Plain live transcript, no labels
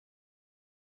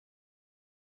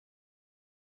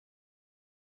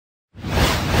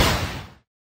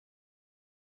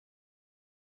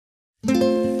Para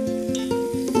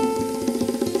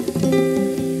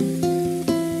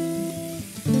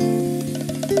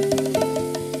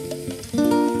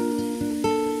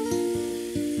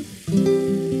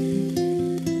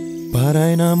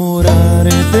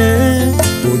enamorarte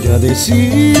voy a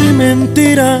decir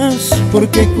mentiras,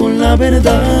 porque con la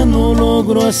verdad no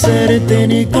logro hacerte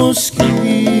ni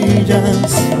cosquillas.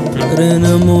 Para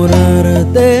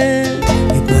enamorarte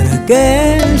y para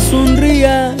que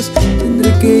sonrías,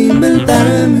 tendré que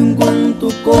inventarme un cuento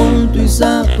con tus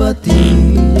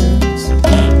zapatillas.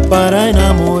 Para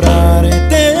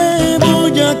enamorarte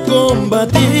voy a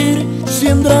combatir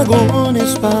 100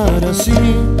 dragones para así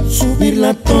subir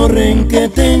la torre en que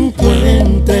te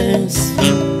encuentres.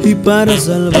 Y para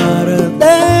salvarte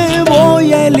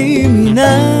voy a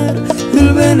eliminar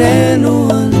el veneno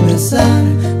al besar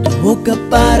tu boca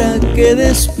para que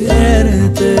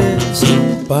despiertes.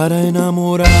 Para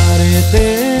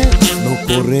enamorarte no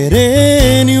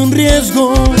correré ni un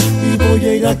riesgo y voy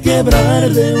a ir a quebrar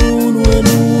de uno en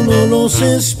uno los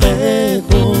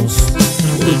espejos.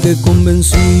 Porque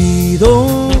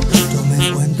convencido yo me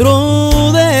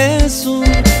encuentro de eso,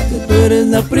 que tú eres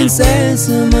la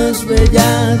princesa más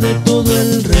bella de todo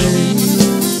el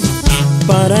reino.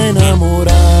 Para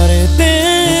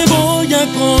enamorarte voy a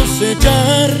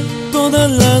cosechar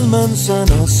todas las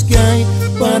manzanas que hay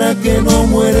para que no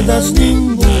muerdas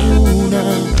ninguna.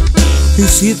 Y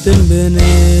si te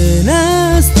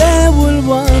envenenas te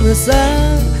vuelvo a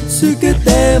besar, sé que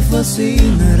te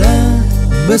fascinará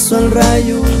un beso al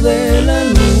rayo de la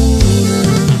luna.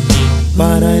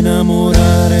 Para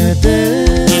enamorarte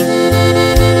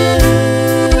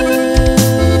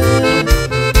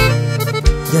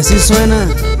y así suena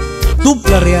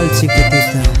Dupla Real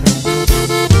chiquitita,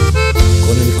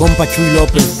 con el compa Chuy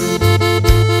López,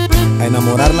 a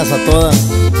enamorarlas a todas.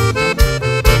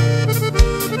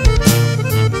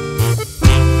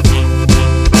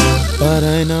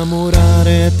 Para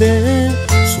enamorarte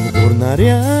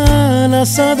sobornaré a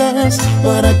las hadas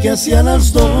para que hacia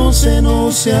las 12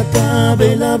 no se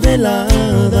acabe la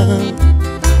velada.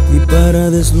 Y para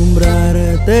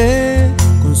deslumbrarte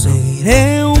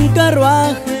conseguiré un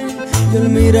carruaje y al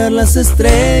mirar las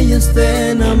estrellas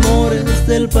te enamores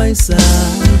del paisaje.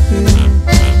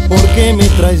 Porque me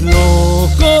traes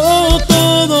loco,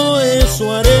 todo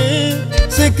eso haré,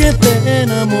 sé que te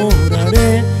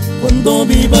enamoraré cuando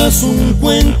vivas un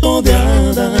cuento de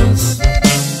hadas.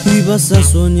 Y vas a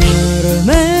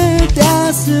soñarme, te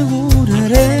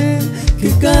aseguraré que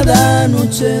cada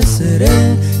noche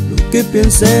seré lo que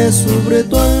pienses sobre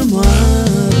tu almohada.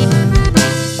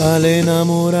 Al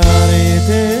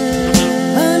enamorarte,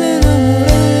 al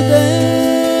enamorarte,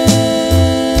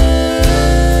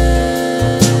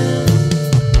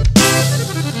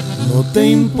 no te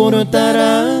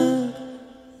importará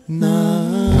nada.